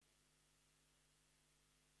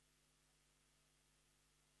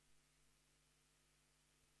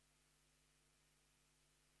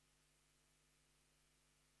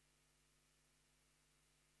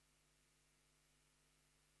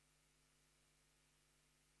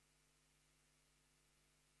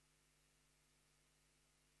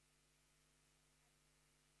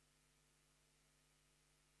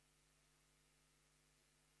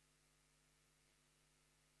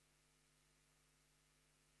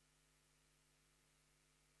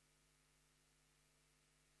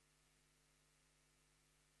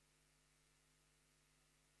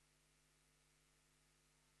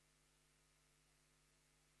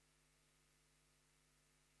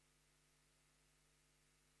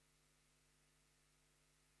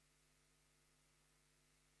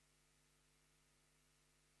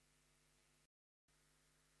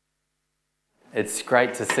It's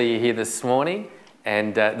great to see you here this morning,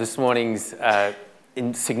 and this morning's a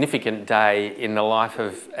significant day in the life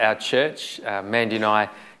of our church. Mandy and I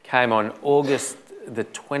came on August the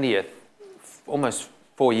 20th, almost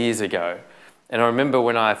 4 years ago, and I remember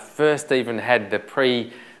when I first even had the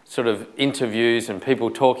sort of interviews and people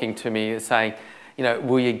talking to me saying, you know,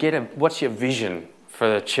 what's your vision for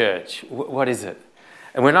the church? What is it?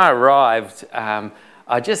 And when I arrived,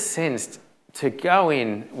 I just sensed to go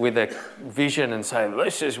in with a vision and say,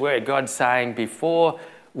 this is where God's saying, before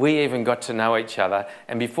we even got to know each other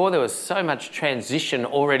and before there was so much transition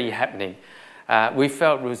already happening, we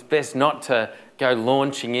felt it was best not to go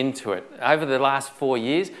launching into it. Over the last 4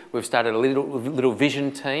 years, we've started a little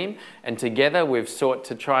vision team, and together we've sought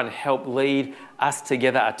to try and help lead us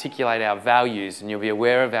together articulate our values. And you'll be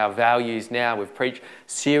aware of our values now. We've preached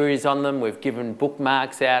series on them, we've given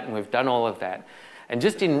bookmarks out, and we've done all of that. And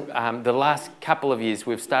just in the last couple of years,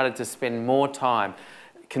 we've started to spend more time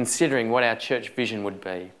considering what our church vision would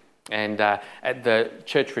be. And at the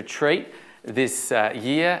church retreat this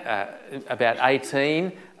year, about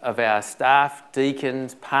 18 of our staff,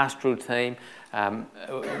 deacons, pastoral team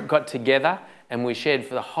got together, and we shared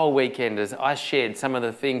for the whole weekend, as I shared some of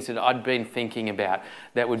the things that I'd been thinking about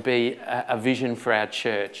that would be a vision for our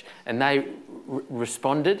church. And they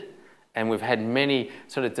responded. And we've had many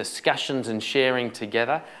sort of discussions and sharing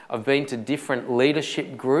together. I've been to different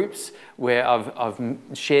leadership groups where I've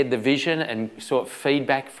shared the vision and sought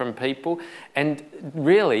feedback from people. And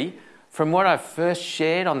really, from what I first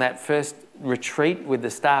shared on that first retreat with the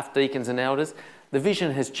staff, deacons and elders, the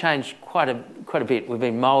vision has changed quite a bit. We've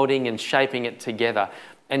been moulding and shaping it together.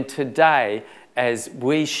 And today, as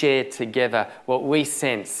we share together what we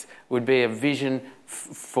sense would be a vision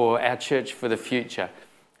for our church for the future,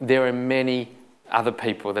 there are many other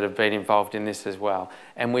people that have been involved in this as well.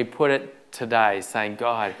 And we put it today saying,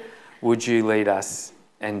 God, would you lead us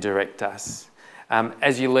and direct us?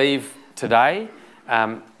 As you leave today,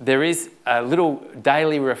 there is a little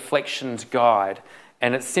daily reflections guide,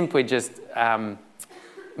 and it's simply just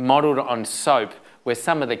modelled on SOAP, where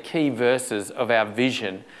some of the key verses of our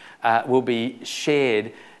vision will be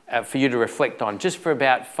shared for you to reflect on, just for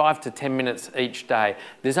about 5 to 10 minutes each day.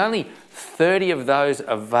 There's only 30 of those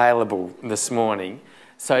available this morning.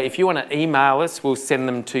 So if you want to email us, we'll send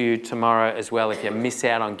them to you tomorrow as well if you miss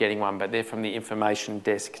out on getting one, but they're from the information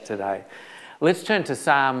desk today. Let's turn to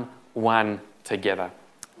Psalm 1 together,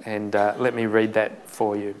 and let me read that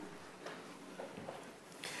for you.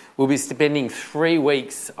 We'll be spending 3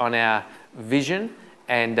 weeks on our vision,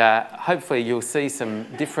 and hopefully you'll see some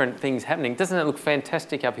different things happening. Doesn't it look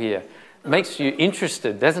fantastic up here? It makes you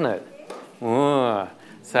interested, doesn't it? Ooh.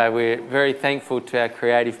 So we're very thankful to our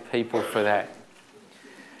creative people for that.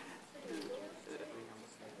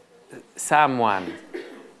 Psalm 1.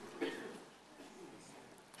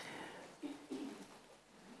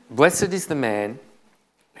 Blessed is the man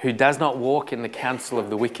who does not walk in the counsel of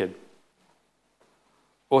the wicked,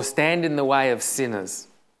 or stand in the way of sinners,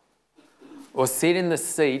 or sit in the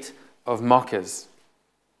seat of mockers.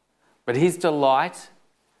 But his delight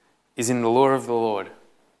is in the law of the Lord,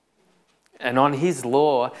 and on his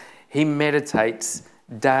law he meditates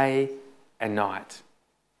day and night.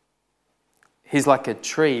 He's like a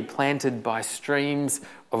tree planted by streams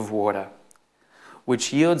of water,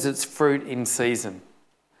 which yields its fruit in season,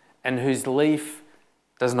 and whose leaf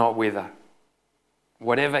does not wither.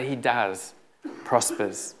 Whatever he does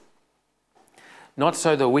prospers. Not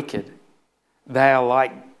so the wicked. They are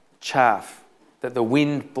like chaff that the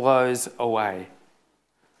wind blows away.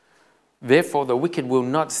 Therefore the wicked will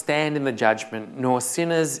not stand in the judgment, nor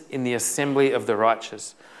sinners in the assembly of the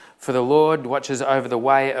righteous. For the Lord watches over the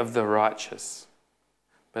way of the righteous,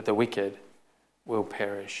 but the wicked will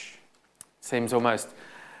perish. Seems almost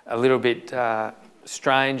a little bit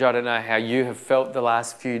strange. I don't know how you have felt the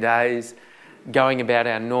last few days, going about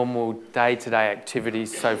our normal day-to-day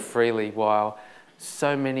activities so freely, while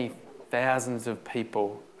so many thousands of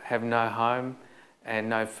people have no home and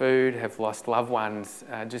no food, have lost loved ones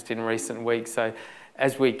just in recent weeks. So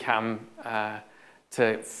as we come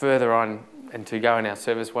to further on and to go in our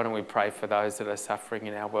service, why don't we pray for those that are suffering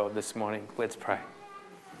in our world this morning? Let's pray.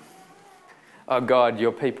 Oh God,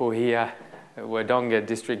 your people here at Wodonga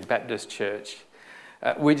District Baptist Church,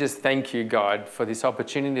 we just thank you, God, for this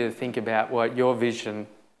opportunity to think about what your vision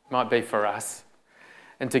might be for us.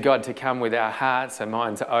 And to God, to come with our hearts and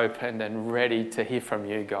minds open and ready to hear from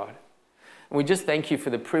you, God. And we just thank you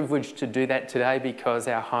for the privilege to do that today, because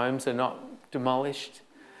our homes are not demolished.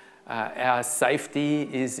 Our safety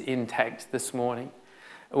is intact this morning.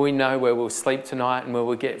 We know where we'll sleep tonight and where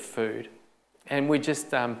we'll get food. And we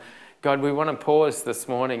just God, we want to pause this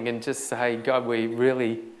morning and just say, God, we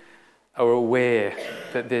really are aware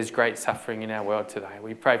that there's great suffering in our world today.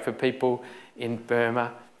 We pray for people in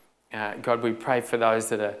Burma. God, we pray for those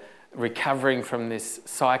that are recovering from this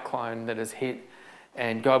cyclone that has hit.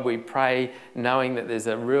 And God, we pray knowing that there's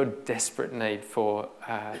a real desperate need for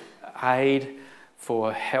aid,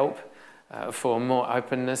 for help, for more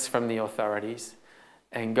openness from the authorities.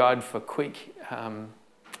 And God, for a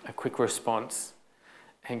quick response.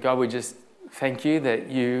 And God, we just thank you that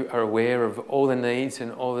you are aware of all the needs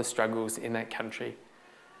and all the struggles in that country.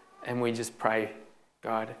 And we just pray,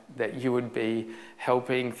 God, that you would be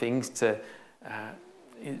helping things to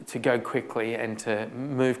go quickly and to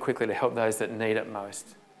move quickly to help those that need it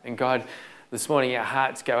most. And God, this morning our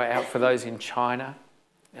hearts go out for those in China.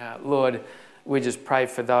 Lord, we just pray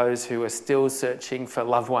for those who are still searching for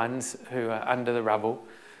loved ones who are under the rubble,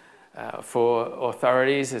 for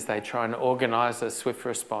authorities as they try and organise a swift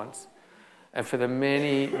response, and for the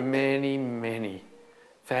many, many, many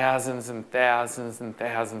thousands and thousands and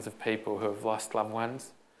thousands of people who have lost loved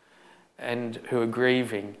ones and who are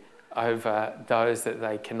grieving over those that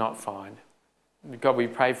they cannot find. God, we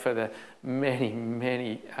pray for the many,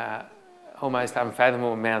 many almost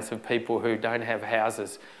unfathomable amounts of people who don't have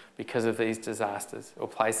houses because of these disasters or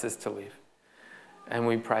places to live. And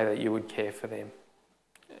we pray that you would care for them.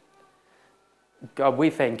 God, we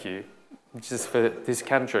thank you just for this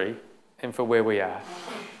country and for where we are.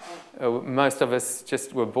 Most of us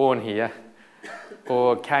just were born here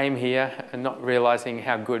or came here and not realising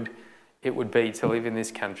how good it would be to live in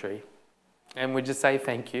this country. And we just say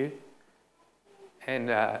thank you.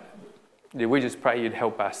 And we just pray you'd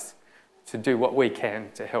help us to do what we can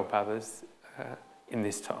to help others in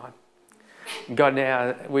this time. God,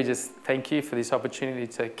 now we just thank you for this opportunity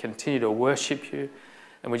to continue to worship you.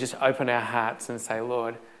 And we just open our hearts and say,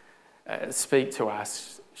 Lord, speak to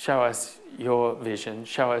us. Show us your vision.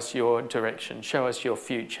 Show us your direction. Show us your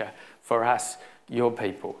future for us, your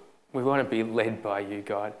people. We want to be led by you,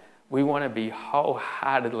 God. We want to be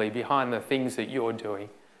wholeheartedly behind the things that you're doing.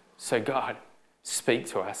 So God, speak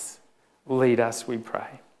to us. Lead us, we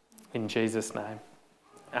pray. In Jesus' name,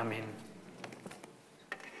 amen.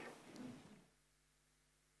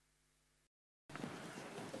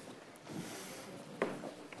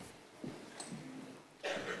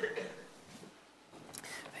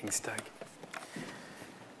 Thanks, Doug.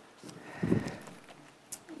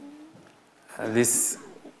 This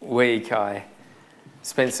week I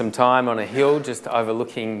spent some time on a hill just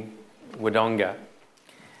overlooking Wodonga,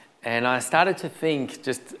 and I started to think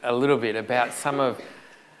just a little bit about some of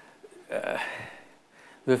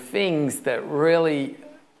the things that really,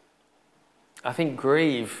 I think,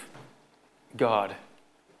 grieve God.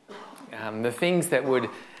 The things that would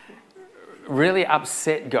really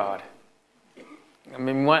upset God. I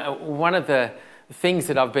mean, one of the things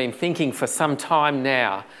that I've been thinking for some time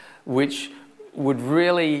now, which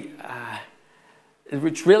really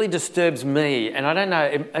disturbs me, and I don't know,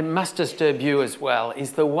 it must disturb you as well,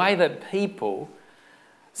 is the way that people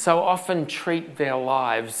so often treat their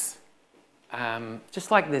lives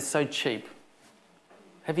just like they're so cheap.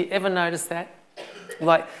 Have you ever noticed that?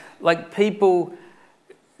 Like people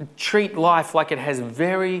treat life like it has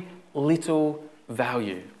very little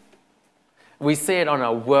value. We see it on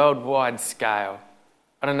a worldwide scale.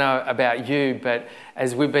 I don't know about you, but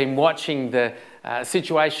as we've been watching the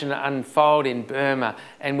situation unfold in Burma,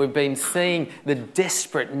 and we've been seeing the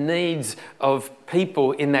desperate needs of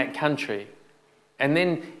people in that country, and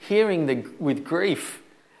then hearing with grief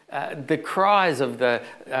the cries of the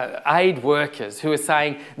aid workers who are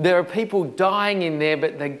saying, there are people dying in there,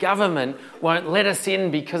 but the government won't let us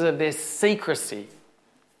in because of their secrecy.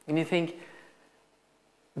 And you think,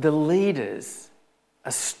 the leaders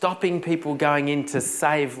are stopping people going in to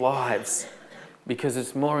save lives because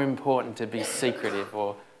it's more important to be secretive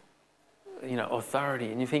or, authority.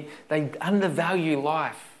 And you think they undervalue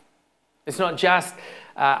life. It's not just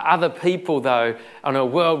other people, though, on a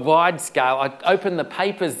worldwide scale. I opened the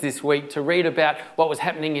papers this week to read about what was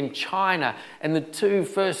happening in China, and the two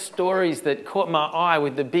first stories that caught my eye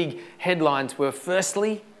with the big headlines were,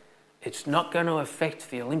 firstly, it's not going to affect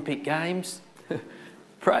the Olympic Games.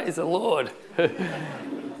 Praise the Lord.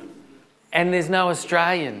 And there's no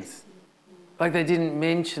Australians. Like, they didn't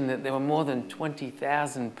mention that there were more than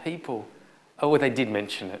 20,000 people. Oh, well, they did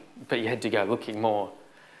mention it, but you had to go looking more.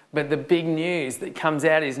 But the big news that comes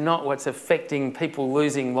out is not what's affecting people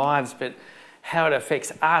losing lives, but how it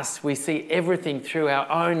affects us. We see everything through our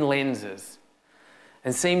own lenses.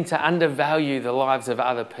 and seem to undervalue the lives of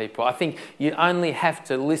other people. I think you only have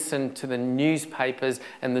to listen to the newspapers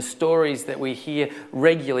and the stories that we hear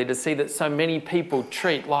regularly to see that so many people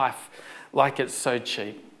treat life like it's so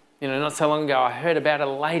cheap. You know, not so long ago, I heard about a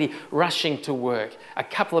lady rushing to work a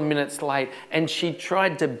couple of minutes late, and she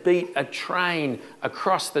tried to beat a train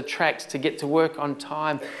across the tracks to get to work on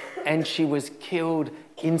time, and she was killed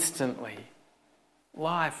instantly.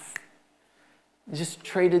 Life just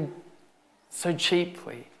treated so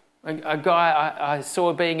cheaply. A guy I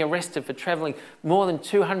saw being arrested for travelling more than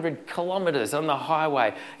 200 kilometres on the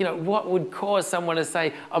highway. You know, what would cause someone to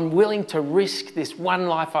say, I'm willing to risk this one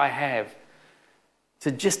life I have,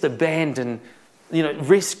 to just abandon,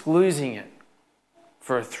 risk losing it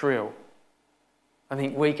for a thrill? I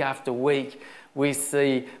think week after week, we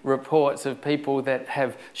see reports of people that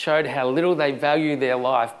have showed how little they value their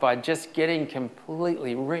life by just getting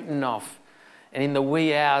completely written off, and in the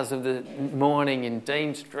wee hours of the morning in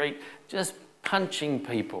Dean Street, just punching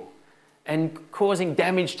people and causing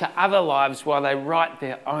damage to other lives while they write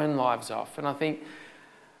their own lives off. And I think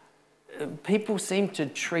people seem to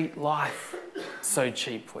treat life so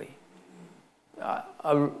cheaply.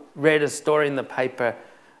 I read a story in the paper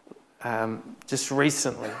just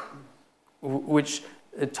recently, which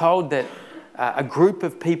told that a group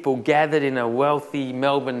of people gathered in a wealthy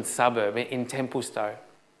Melbourne suburb in Templestowe.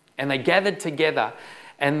 And they gathered together,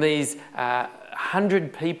 and these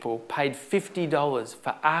 100 people paid $50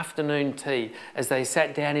 for afternoon tea as they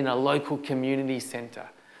sat down in a local community centre,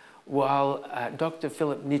 while Dr.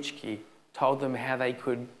 Philip Nitschke told them how they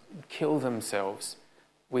could kill themselves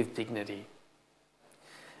with dignity.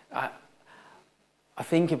 I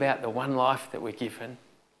think about the one life that we're given,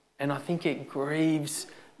 and I think it grieves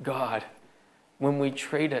God when we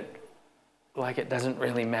treat it like it doesn't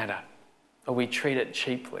really matter, or we treat it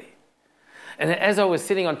cheaply. And as I was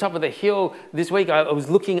sitting on top of the hill this week, I was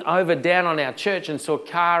looking down on our church and saw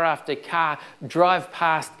car after car drive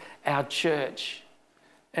past our church.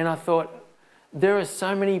 And I thought, there are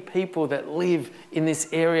so many people that live in this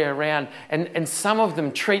area around, and some of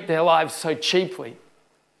them treat their lives so cheaply,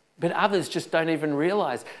 but others just don't even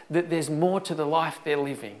realise that there's more to the life they're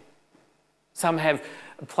living. Some have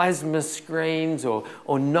plasma screens or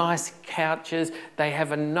nice couches. They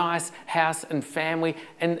have a nice house and family.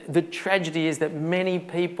 And the tragedy is that many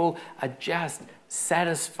people are just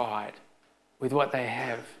satisfied with what they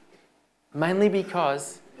have, mainly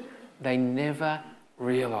because they never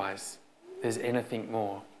realise there's anything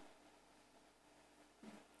more.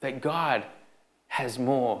 That God has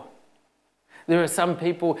more. There are some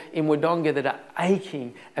people in Wodonga that are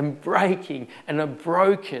aching and breaking and are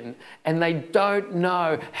broken, and they don't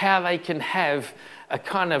know how they can have a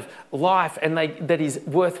kind of life that is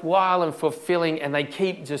worthwhile and fulfilling, and they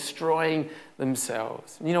keep destroying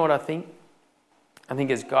themselves. You know what I think? I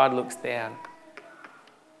think as God looks down,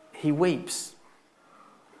 he weeps.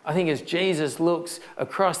 I think as Jesus looks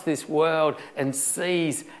across this world and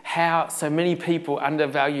sees how so many people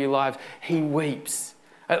undervalue lives, he weeps.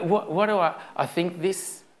 What do I think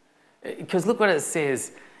this? Because look what it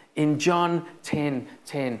says in John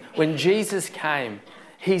 10:10. When Jesus came,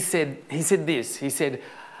 he said this. He said,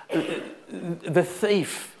 the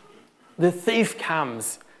thief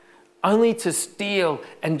comes only to steal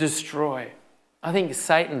and destroy. I think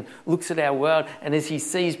Satan looks at our world, and as he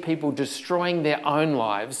sees people destroying their own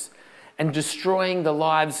lives and destroying the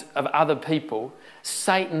lives of other people,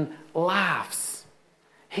 Satan laughs.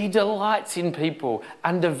 He delights in people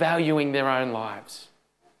undervaluing their own lives.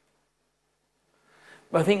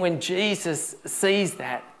 But I think when Jesus sees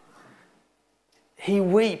that, he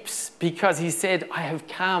weeps because he said, I have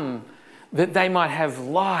come that they might have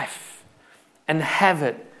life and have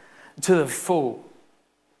it to the full.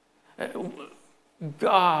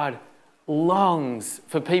 God longs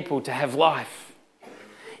for people to have life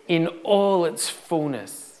in all its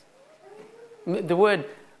fullness. The word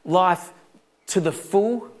life to the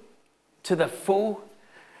full,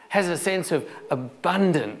 has a sense of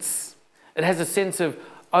abundance. It has a sense of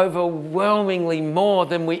overwhelmingly more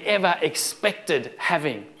than we ever expected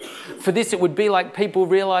having. For this, it would be like people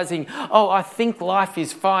realising, I think life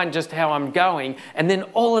is fine just how I'm going, and then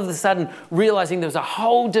all of a sudden realising there was a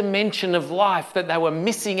whole dimension of life that they were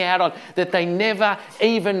missing out on, that they never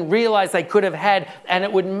even realised they could have had, and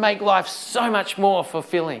it would make life so much more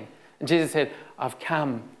fulfilling. And Jesus said, I've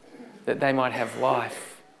come that they might have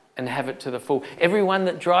life and have it to the full. Everyone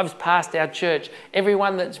that drives past our church,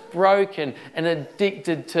 everyone that's broken and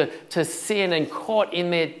addicted to sin and caught in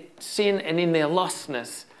their sin and in their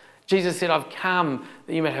lostness, Jesus said, I've come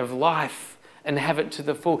that you may have life and have it to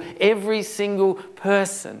the full. Every single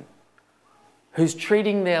person who's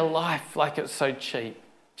treating their life like it's so cheap.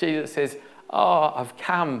 Jesus says, oh, I've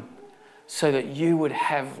come so that you would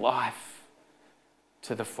have life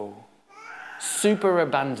to the full.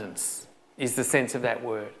 Superabundance is the sense of that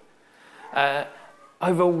word.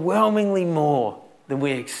 Overwhelmingly more than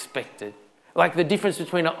we expected. Like the difference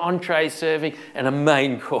between an entree serving and a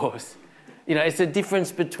main course. It's a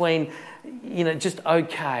difference between, just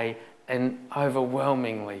okay and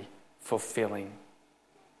overwhelmingly fulfilling.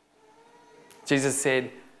 Jesus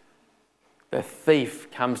said, the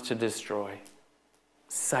thief comes to destroy.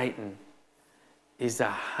 Satan is a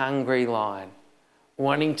hungry lion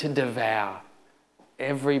wanting to devour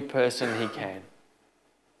every person he can.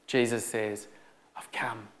 Jesus says, I've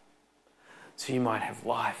come so you might have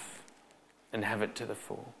life and have it to the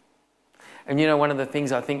full. And one of the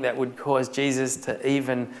things I think that would cause Jesus to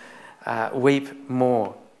even weep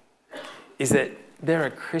more is that there are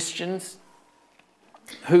Christians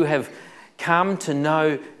who have come to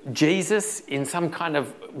know Jesus in some kind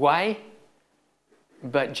of way,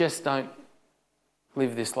 but just don't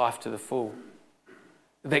live this life to the full.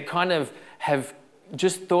 They kind of have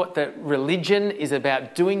just thought that religion is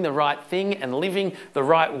about doing the right thing and living the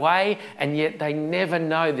right way, and yet they never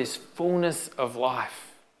know this fullness of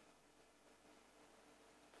life.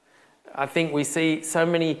 I think we see so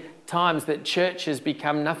many times that churches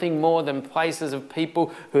become nothing more than places of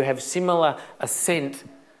people who have similar assent,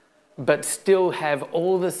 but still have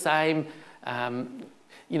all the same,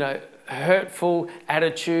 hurtful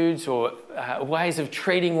attitudes or ways of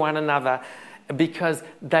treating one another, because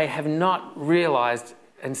they have not realised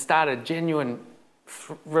and started genuine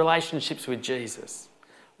relationships with Jesus,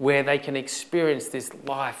 where they can experience this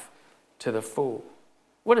life to the full.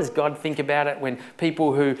 What does God think about it when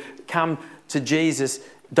people who come to Jesus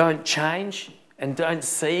don't change and don't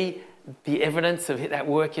see the evidence of that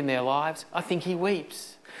work in their lives? I think he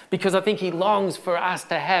weeps, because I think he longs for us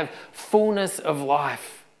to have fullness of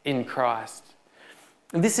life in Christ.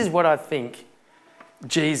 And this is what I think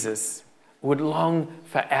Jesus would long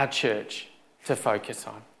for our church to focus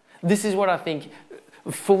on. This is what I think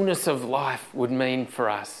fullness of life would mean for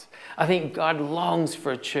us. I think God longs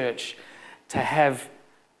for a church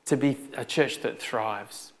to be a church that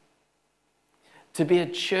thrives. To be a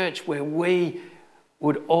church where we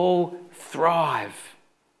would all thrive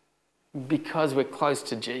because we're close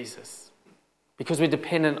to Jesus, because we're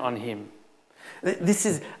dependent on him. This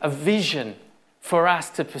is a vision for us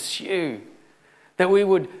to pursue, that we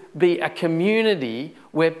would be a community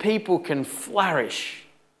where people can flourish,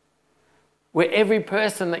 where every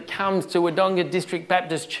person that comes to Wodonga District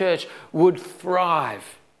Baptist Church would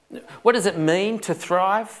thrive. What does it mean to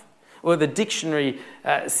thrive? Well, the dictionary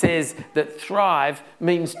says that thrive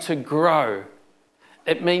means to grow.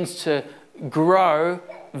 It means to grow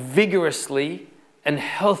vigorously and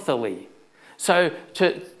healthily. So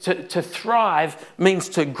to thrive means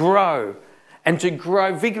to grow, and to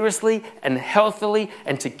grow vigorously and healthily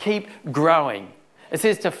and to keep growing. It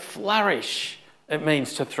says to flourish, it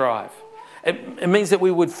means to thrive. It means that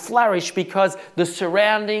we would flourish because the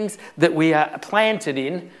surroundings that we are planted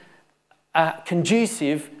in are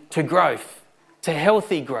conducive to growth, to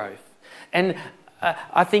healthy growth. And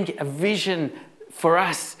I think a vision for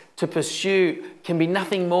us to pursue can be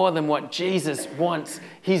nothing more than what Jesus wants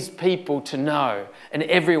his people to know and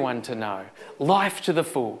everyone to know. Life to the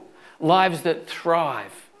full. Lives that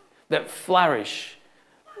thrive, that flourish,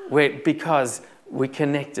 because we're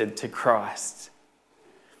connected to Christ.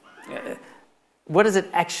 What does it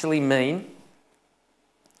actually mean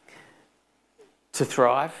to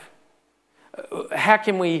thrive? How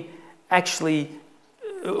can we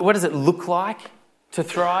what does it look like to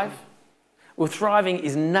thrive? Well, thriving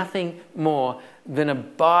is nothing more than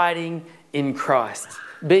abiding in Christ,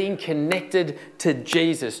 being connected to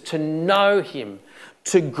Jesus, to know him,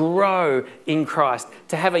 to grow in Christ,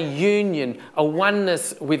 to have a union, a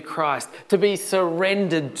oneness with Christ, to be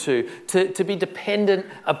surrendered to be dependent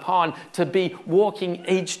upon, to be walking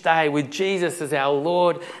each day with Jesus as our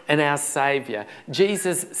Lord and our Saviour.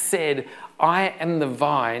 Jesus said, I am the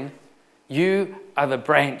vine, you are the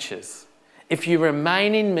branches. If you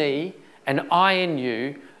remain in me and I in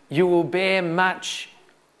you, you will bear much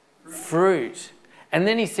fruit. And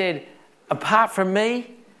then he said, apart from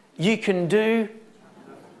me, you can do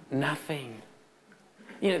nothing.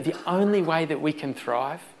 The only way that we can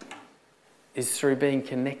thrive is through being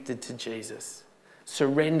connected to Jesus,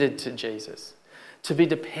 surrendered to Jesus. To be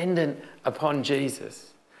dependent upon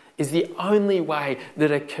Jesus is the only way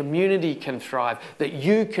that a community can thrive, that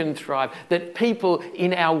you can thrive, that people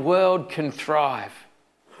in our world can thrive.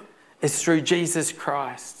 It's through Jesus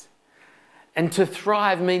Christ. And to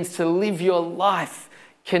thrive means to live your life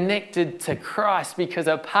connected to Christ, because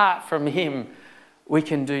apart from him, we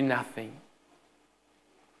can do nothing.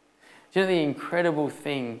 Do you know the incredible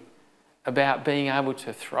thing about being able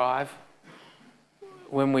to thrive?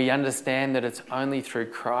 When we understand that it's only through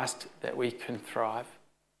Christ that we can thrive,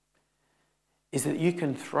 is that you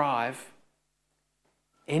can thrive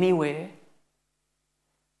anywhere,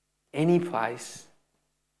 any place,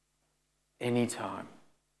 anytime.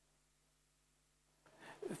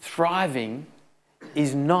 Thriving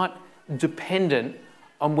is not dependent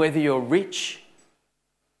on whether you're rich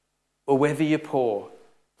or whether you're poor.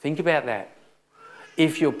 Think about that.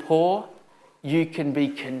 If you're poor, you can be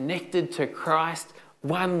connected to Christ,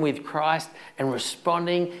 one with Christ, and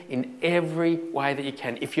responding in every way that you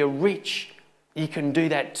can. If you're rich, you can do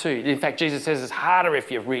that too. In fact, Jesus says it's harder if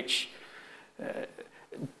you're rich.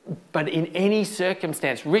 But in any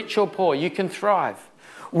circumstance, rich or poor, you can thrive.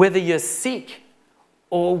 Whether you're sick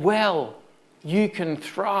or well, you can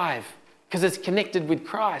thrive because it's connected with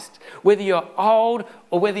Christ. Whether you're old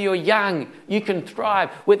or whether you're young, you can thrive.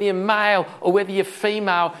 Whether you're male or whether you're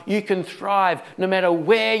female, you can thrive. No matter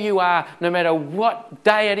where you are, no matter what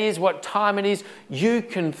day it is, what time it is, you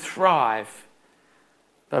can thrive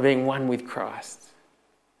by being one with Christ.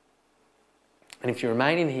 And if you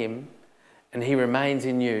remain in him and he remains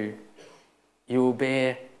in you, you will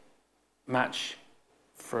bear much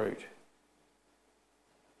fruit.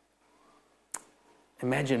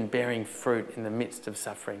 Imagine bearing fruit in the midst of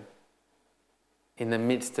suffering, in the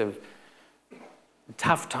midst of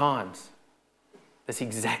tough times. That's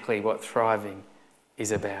exactly what thriving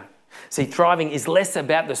is about. See, thriving is less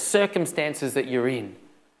about the circumstances that you're in.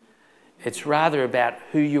 It's rather about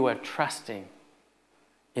who you are trusting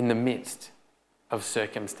in the midst of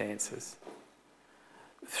circumstances.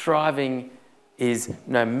 Thriving is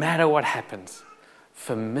no matter what happens,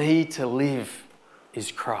 for me to live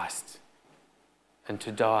is Christ, and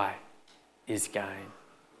to die is gain.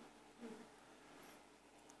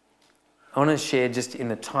 I want to share, just in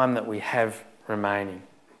the time that we have remaining,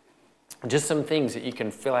 just some things that you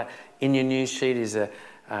can fill out. In your news sheet is a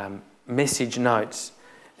message notes,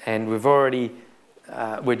 and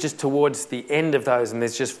we're just towards the end of those, and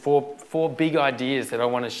there's just four big ideas that I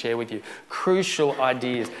want to share with you. Crucial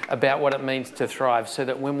ideas about what it means to thrive, so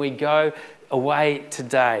that when we go away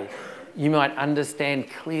today, you might understand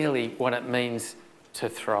clearly what it means to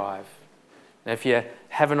thrive. Now, if you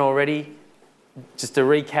haven't already, just to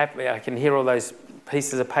recap, I can hear all those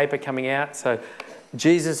pieces of paper coming out. So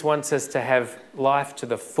Jesus wants us to have life to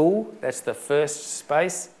the full. That's the first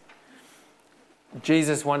space.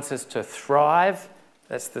 Jesus wants us to thrive.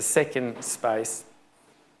 That's the second space.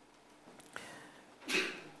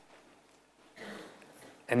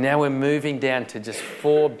 And now we're moving down to just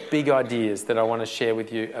 4 big ideas that I want to share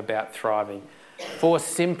with you about thriving. 4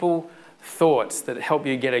 simple thoughts that help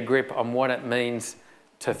you get a grip on what it means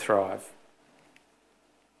to thrive.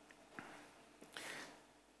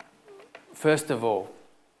 First of all,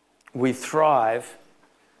 we thrive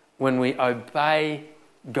when we obey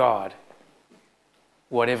God,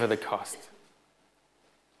 whatever the cost.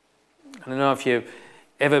 I don't know if you've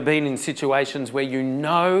ever been in situations where you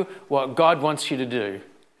know what God wants you to do,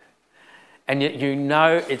 and yet you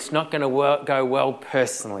know it's not going to go well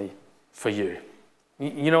personally for you.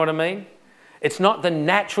 You know what I mean? It's not the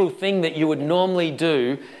natural thing that you would normally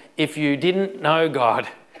do if you didn't know God.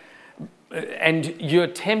 And you're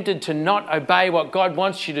tempted to not obey what God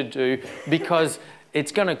wants you to do because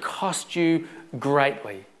it's going to cost you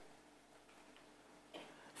greatly.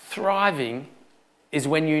 Thriving is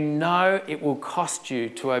when you know it will cost you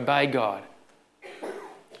to obey God,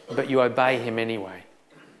 but you obey him anyway.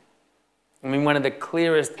 I mean, one of the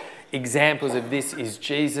clearest examples of this is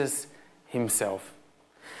Jesus himself.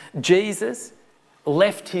 Jesus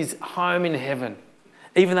left his home in heaven,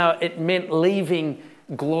 even though it meant leaving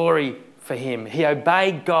glory for him. He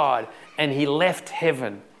obeyed God and he left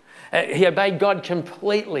heaven. He obeyed God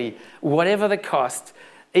completely, whatever the cost,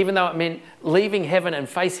 even though it meant leaving heaven and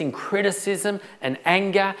facing criticism and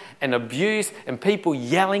anger and abuse and people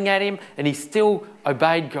yelling at him, and he still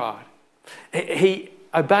obeyed God. He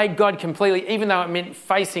obeyed God completely, even though it meant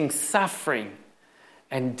facing suffering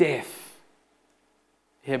and death.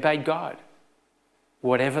 He obeyed God,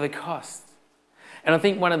 whatever the cost. And I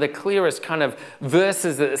think one of the clearest kind of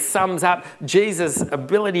verses that sums up Jesus'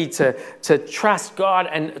 ability to trust God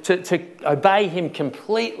and to obey him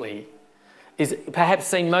completely is perhaps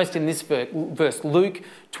seen most in this verse, Luke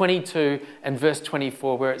 22 and verse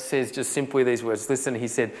 24, where it says just simply these words. Listen, he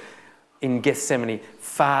said in Gethsemane,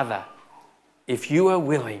 "Father, if you are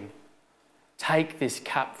willing, take this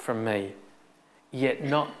cup from me, yet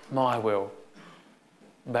not my will,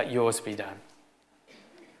 but yours be done."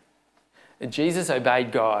 Jesus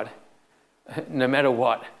obeyed God no matter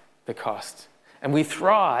what the cost. And we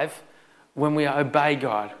thrive when we obey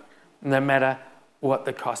God no matter what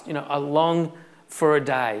the cost. You know, I long for a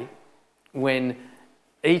day when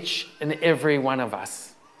each and every one of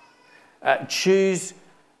us choose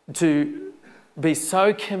to be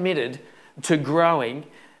so committed to growing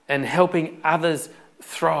and helping others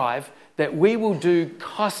thrive that we will do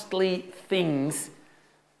costly things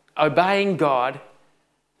obeying God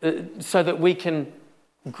so that we can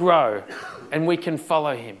grow and we can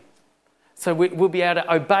follow him. So we'll be able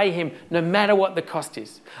to obey him no matter what the cost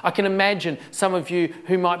is. I can imagine some of you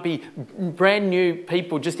who might be brand new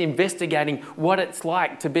people just investigating what it's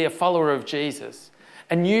like to be a follower of Jesus.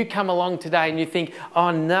 And you come along today and you think, oh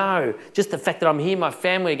no, just the fact that I'm here, my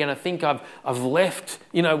family are going to think I've left,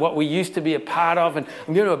 you know, what we used to be a part of, and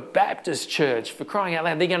I'm going to a Baptist church, for crying out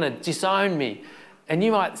loud, they're going to disown me. And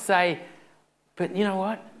you might say, but you know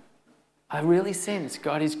what? I really sense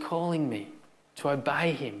God is calling me to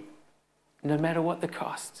obey him no matter what the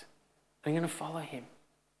cost. I'm going to follow him.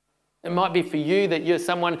 It might be for you that you're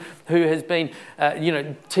someone who has been,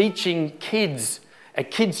 teaching kids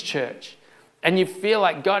at kids' church. And you feel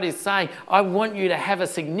like God is saying, I want you to have a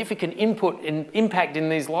significant input and impact in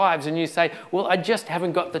these lives. And you say, well, I just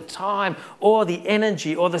haven't got the time or the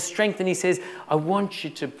energy or the strength. And he says, I want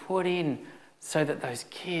you to put in so that those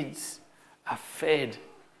kids are fed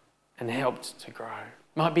and helped to grow.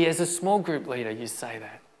 Might be as a small group leader you say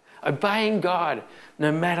that. Obeying God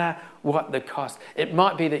no matter what the cost. It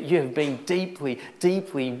might be that you have been deeply,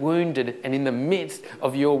 deeply wounded, and in the midst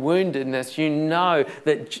of your woundedness, you know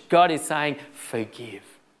that God is saying, forgive.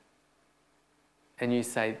 And you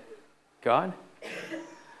say, God,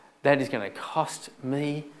 that is going to cost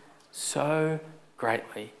me so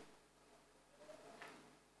greatly.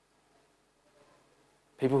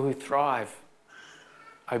 People who thrive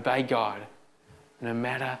obey God no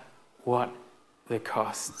matter what the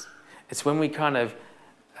cost. It's when we kind of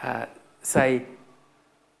stand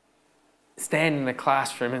in the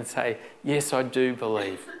classroom and say, yes, I do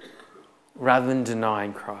believe, rather than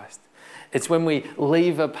denying Christ. It's when we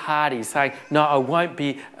leave a party saying, no, I won't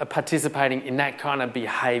be participating in that kind of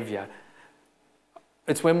behaviour.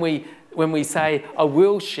 It's when we say, I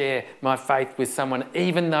will share my faith with someone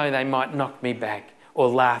even though they might knock me back or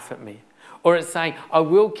laugh at me. Or it's saying, I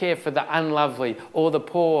will care for the unlovely or the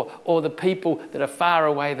poor or the people that are far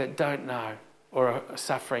away that don't know or are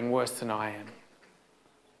suffering worse than I am.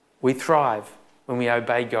 We thrive when we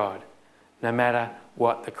obey God, no matter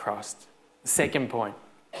what the cost. The second point.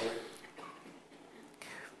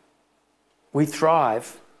 We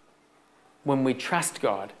thrive when we trust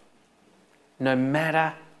God, no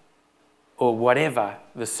matter or whatever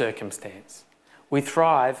the circumstance. We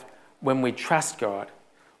thrive when we trust God,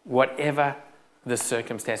 whatever the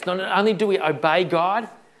circumstance. Not only do we obey God,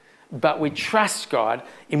 but we trust God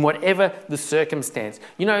in whatever the circumstance.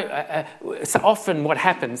 You know, so often what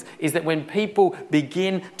happens is that when people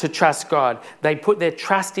begin to trust God, they put their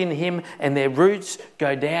trust in him and their roots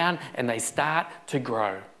go down and they start to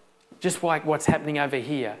grow. Just like what's happening over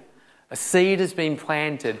here. A seed has been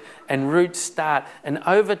planted and roots start. And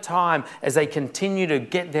over time, as they continue to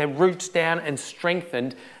get their roots down and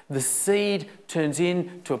strengthened, the seed turns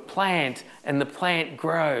into a plant and the plant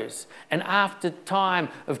grows. And after time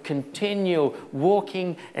of continual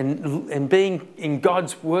walking and being in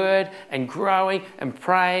God's word and growing and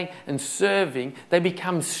praying and serving, they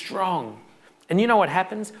become strong. And you know what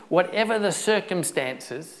happens? Whatever the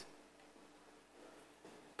circumstances,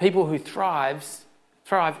 people who thrive,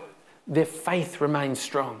 their faith remains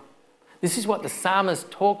strong. This is what the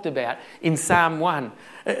psalmist talked about in Psalm 1.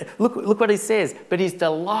 Look what he says. But his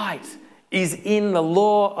delight is in the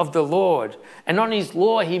law of the Lord. And on his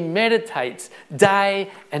law he meditates day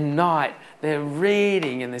and night. They're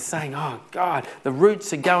reading and they're saying, oh God, the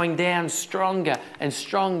roots are going down stronger and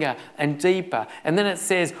stronger and deeper. And then it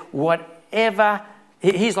says, whatever,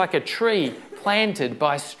 he's like a tree planted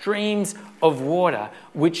by streams of water,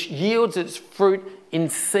 which yields its fruit in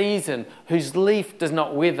season, whose leaf does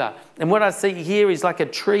not wither. And what I see here is like a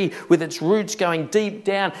tree with its roots going deep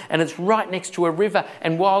down, and it's right next to a river.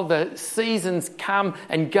 And while the seasons come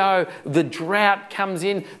and go, the drought comes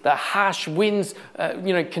in, the harsh winds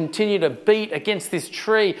continue to beat against this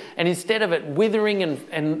tree, and instead of it withering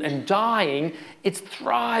and dying, it's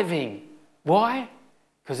thriving. Why?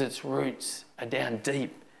 Because its roots are down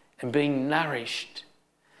deep and being nourished.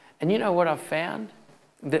 And you know what I've found?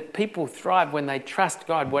 That people thrive when they trust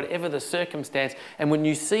God, whatever the circumstance. And when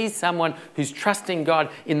you see someone who's trusting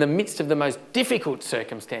God in the midst of the most difficult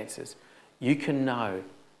circumstances, you can know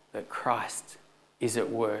that Christ is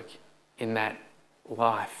at work in that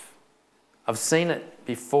life. I've seen it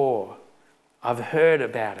before. I've heard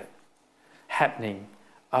about it happening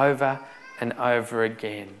over and over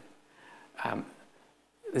again.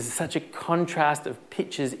 There's such a contrast of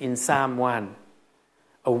pictures in Psalm 1.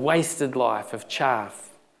 A wasted life of chaff.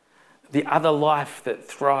 The other life that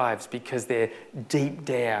thrives because they're deep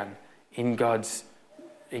down in God's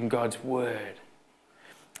word.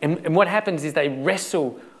 And what happens is they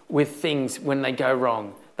wrestle with things when they go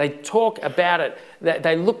wrong. They talk about it.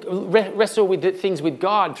 They wrestle with things with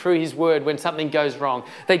God through his word when something goes wrong.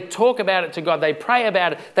 They talk about it to God. They pray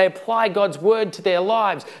about it. They apply God's word to their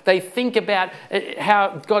lives. They think about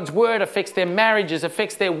how God's word affects their marriages,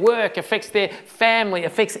 affects their work, affects their family,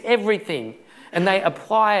 affects everything. And they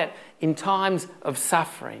apply it in times of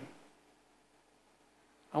suffering.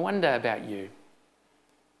 I wonder about you.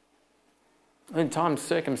 In times,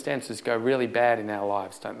 circumstances go really bad in our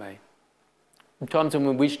lives, don't they? In times when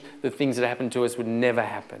we wish the things that happened to us would never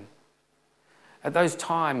happen. At those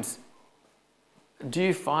times, do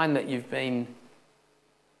you find that you've been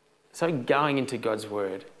so going into God's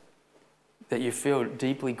word that you feel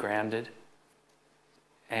deeply grounded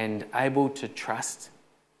and able to trust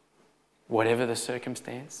whatever the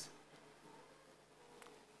circumstance?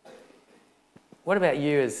 What about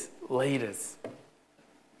you as leaders?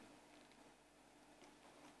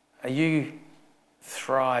 Are you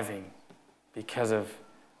thriving because of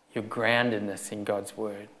your groundedness in God's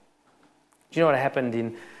word? Do you know what happened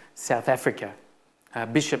in South Africa? A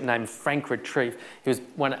bishop named Frank Retrieve. He was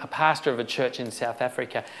a pastor of a church in South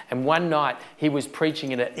Africa. And one night he was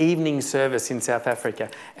preaching at an evening service in South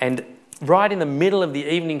Africa. And right in the middle of the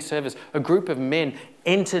evening service, a group of men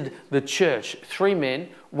entered the church. 3 men.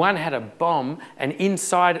 One had a bomb, and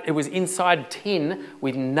it was inside tin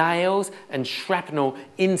with nails and shrapnel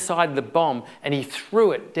inside the bomb, and he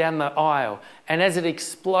threw it down the aisle. And as it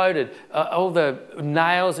exploded, all the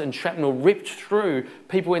nails and shrapnel ripped through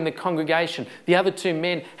people in the congregation. The other 2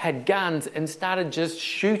 men had guns and started just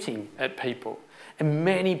shooting at people. And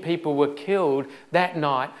many people were killed that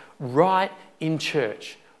night right in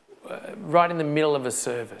church, right in the middle of a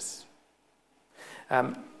service.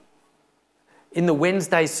 In the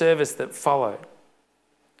Wednesday service that followed,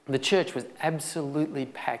 the church was absolutely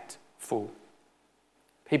packed full.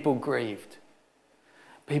 People grieved.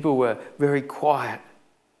 People were very quiet.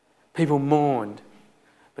 People mourned.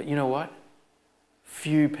 But you know what?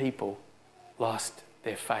 Few people lost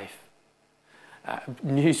their faith.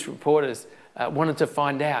 News reporters wanted to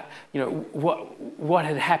find out, what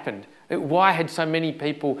had happened. Why had so many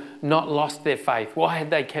people not lost their faith? Why had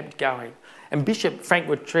they kept going? And Bishop Frank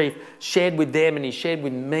Retrieve shared with them, and he shared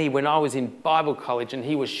with me when I was in Bible college, and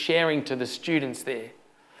he was sharing to the students there.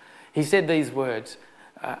 He said these words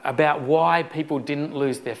about why people didn't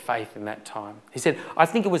lose their faith in that time. He said, I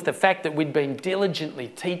think it was the fact that we'd been diligently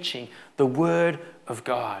teaching the word of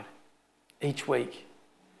God each week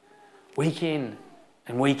in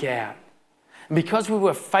and week out. And because we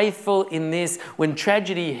were faithful in this, when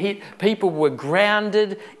tragedy hit, people were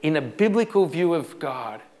grounded in a biblical view of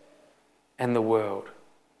God and the world.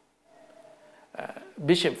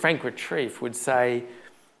 Bishop Frank Retrieve would say,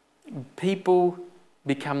 people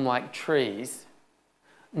become like trees,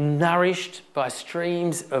 nourished by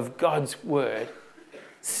streams of God's word,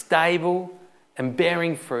 stable and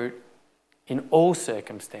bearing fruit in all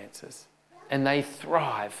circumstances. And they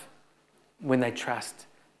thrive when they trust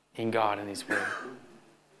in God and his word.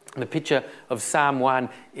 The picture of Psalm 1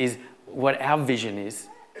 is what our vision is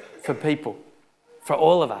for people, for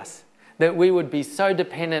all of us. That we would be so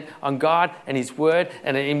dependent on God and his word,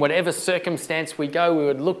 and in whatever circumstance we go, we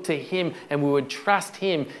would look to him and we would trust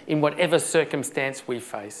him in whatever circumstance we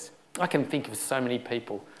face. I can think of so many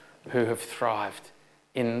people who have thrived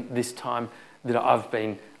in this time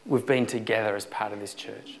that we've been together as part of this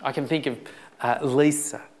church. I can think of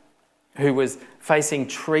Lisa, who was facing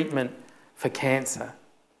treatment for cancer.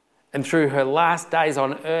 And through her last days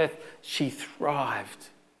on earth, she thrived,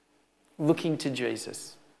 looking to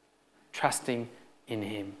Jesus, trusting in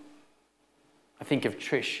him. I think of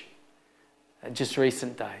Trish, just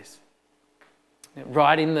recent days.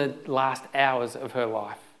 Right in the last hours of her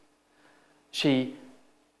life, she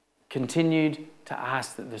continued to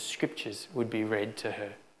ask that the scriptures would be read to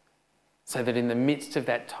her, so that in the midst of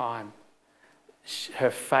that time, her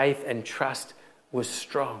faith and trust was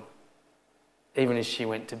strong, even as she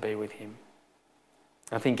went to be with him.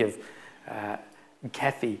 I think of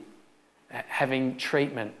Kathy having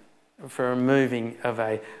treatment for removing of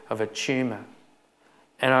a tumour.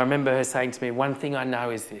 And I remember her saying to me, one thing I know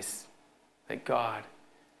is this, that God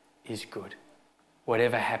is good.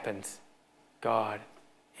 Whatever happens, God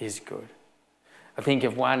is good. I think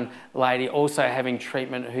of one lady also having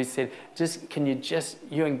treatment who said,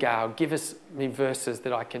 you and Gail, give me verses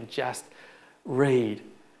that I can just read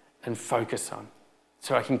and focus on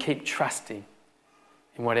so I can keep trusting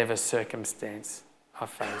in whatever circumstance I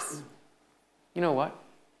face. You know what?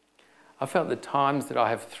 I felt the times that I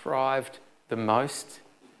have thrived the most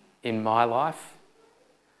in my life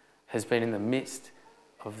has been in the midst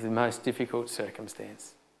of the most difficult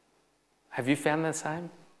circumstance. Have you found the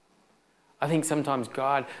same? I think sometimes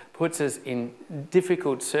God puts us in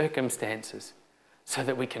difficult circumstances so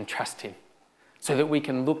that we can trust him, so that we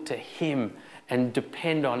can look to him and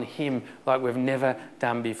depend on him like we've never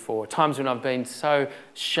done before. Times when I've been so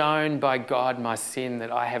shown by God my sin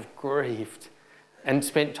that I have grieved and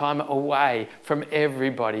spent time away from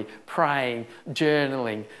everybody, praying,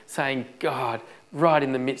 journaling, saying, God, right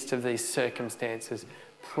in the midst of these circumstances,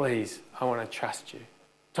 please, I want to trust you.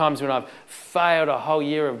 Times when I've failed a whole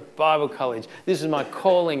year of Bible college. This is my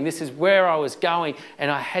calling. This is where I was going. And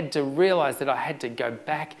I had to realise that I had to go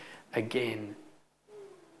back again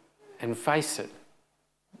and face it.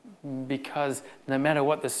 Because no matter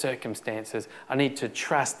what the circumstances, I need to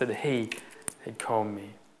trust that he had called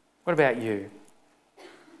me. What about you?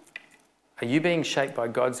 Are you being shaped by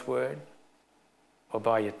God's word or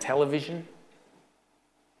by your television?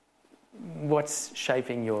 What's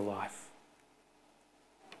shaping your life?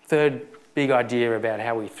 Third big idea about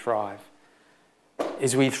how we thrive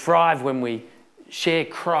is we thrive when we share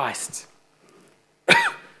Christ,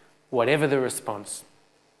 whatever the response.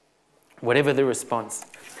 Whatever the response.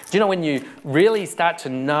 Do you know when you really start to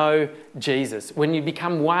know Jesus, when you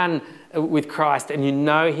become one with Christ and you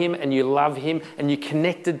know him and you love him and you're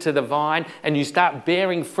connected to the vine and you start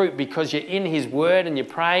bearing fruit because you're in his word and you're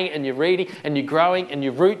praying and you're reading and you're growing and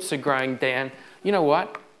your roots are growing down, you know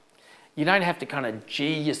what? You don't have to kind of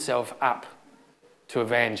G yourself up to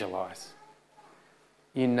evangelise.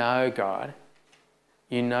 You know God.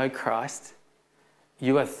 You know Christ.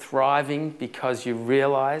 You are thriving because you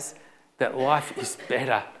realise that life is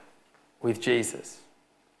better with Jesus.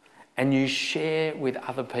 And you share with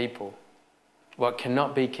other people what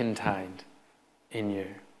cannot be contained in you.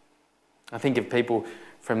 I think of people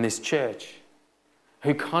from this church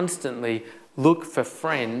who constantly look for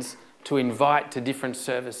friends to invite to different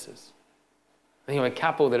services. I think of a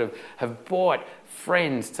couple that have brought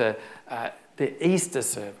friends to the Easter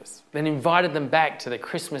service, then invited them back to the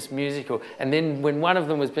Christmas musical, and then when one of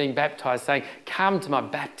them was being baptised, saying, come to my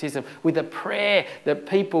baptism, with a prayer that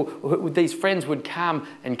these friends would come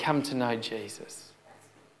to know Jesus.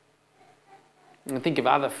 And I think of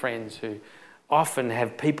other friends who often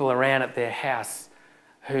have people around at their house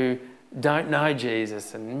who don't know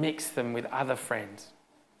Jesus and mix them with other friends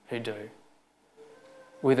who do,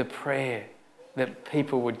 with a prayer that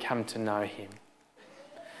people would come to know him.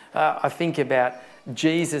 I think about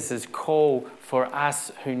Jesus' call for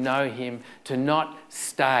us who know him to not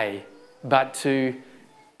stay, but to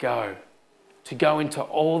go into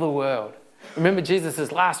all the world. Remember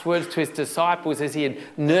Jesus' last words to his disciples as he had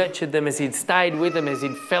nurtured them, as he'd stayed with them, as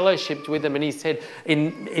he'd fellowshipped with them. And he said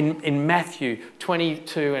in Matthew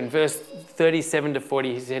 22 and verse 37 to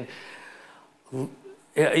 40, he said,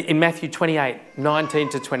 in Matthew 28, 19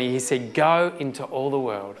 to 20, he said, go into all the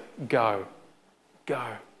world, go.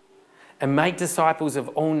 And make disciples of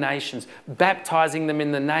all nations, baptizing them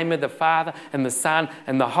in the name of the Father and the Son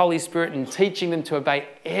and the Holy Spirit and teaching them to obey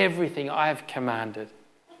everything I have commanded.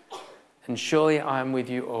 And surely I am with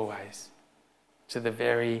you always to the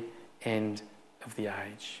very end of the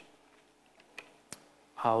age.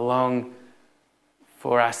 I long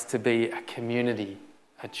for us to be a community,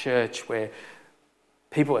 a church where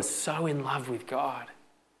people are so in love with God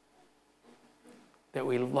that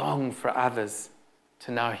we long for others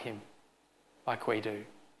to know him like we do.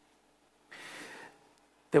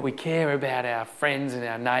 That we care about our friends and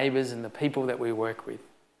our neighbours and the people that we work with.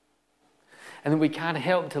 And that we can't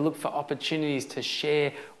help to look for opportunities to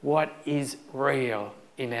share what is real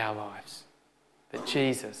in our lives. That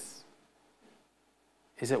Jesus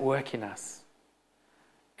is at work in us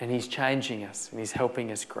and he's changing us and he's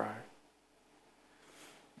helping us grow.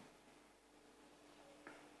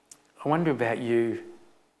 I wonder about you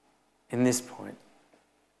in this point.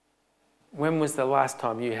 When was the last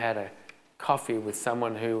time you had a coffee with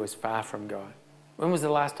someone who was far from God? When was the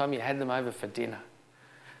last time you had them over for dinner?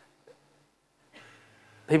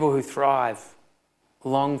 People who thrive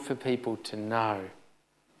long for people to know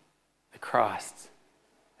the Christ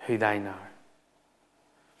who they know.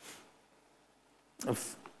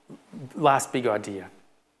 Last big idea.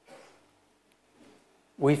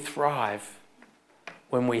 We thrive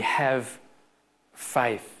when we have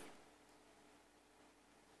faith.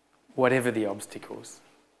 whatever the obstacles.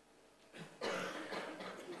 Do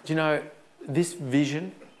you know, this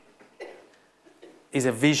vision is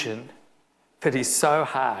a vision that is so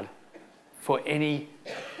hard for any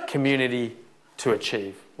community to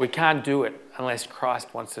achieve. We can't do it unless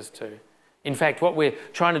Christ wants us to. In fact, what we're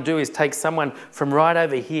trying to do is take someone from right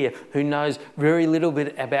over here who knows very little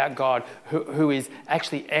bit about God, who is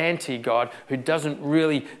actually anti-God, who doesn't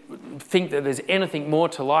really think that there's anything more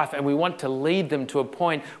to life, and we want to lead them to a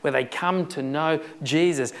point where they come to know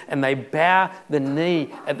Jesus and they bow the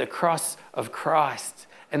knee at the cross of Christ.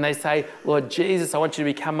 And they say, Lord Jesus, I want you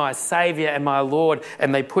to become my Saviour and my Lord.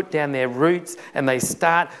 And they put down their roots and they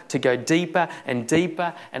start to go deeper and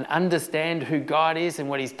deeper and understand who God is and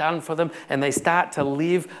what He's done for them. And they start to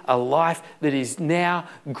live a life that is now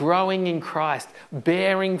growing in Christ,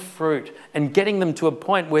 bearing fruit and getting them to a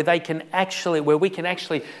point where we can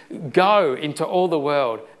actually go into all the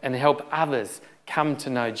world and help others come to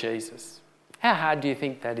know Jesus. How hard do you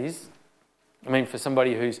think that is? I mean, for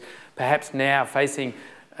somebody who's perhaps now facing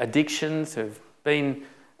addictions, who've been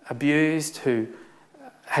abused, who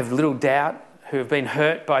have little doubt, who have been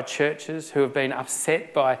hurt by churches, who have been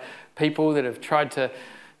upset by people that have tried to,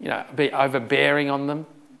 be overbearing on them.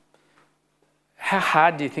 How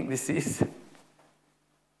hard do you think this is?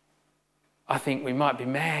 I think we might be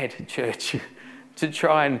mad, church, to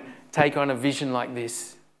try and take on a vision like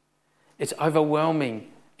this. It's overwhelming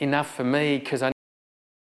enough for me because I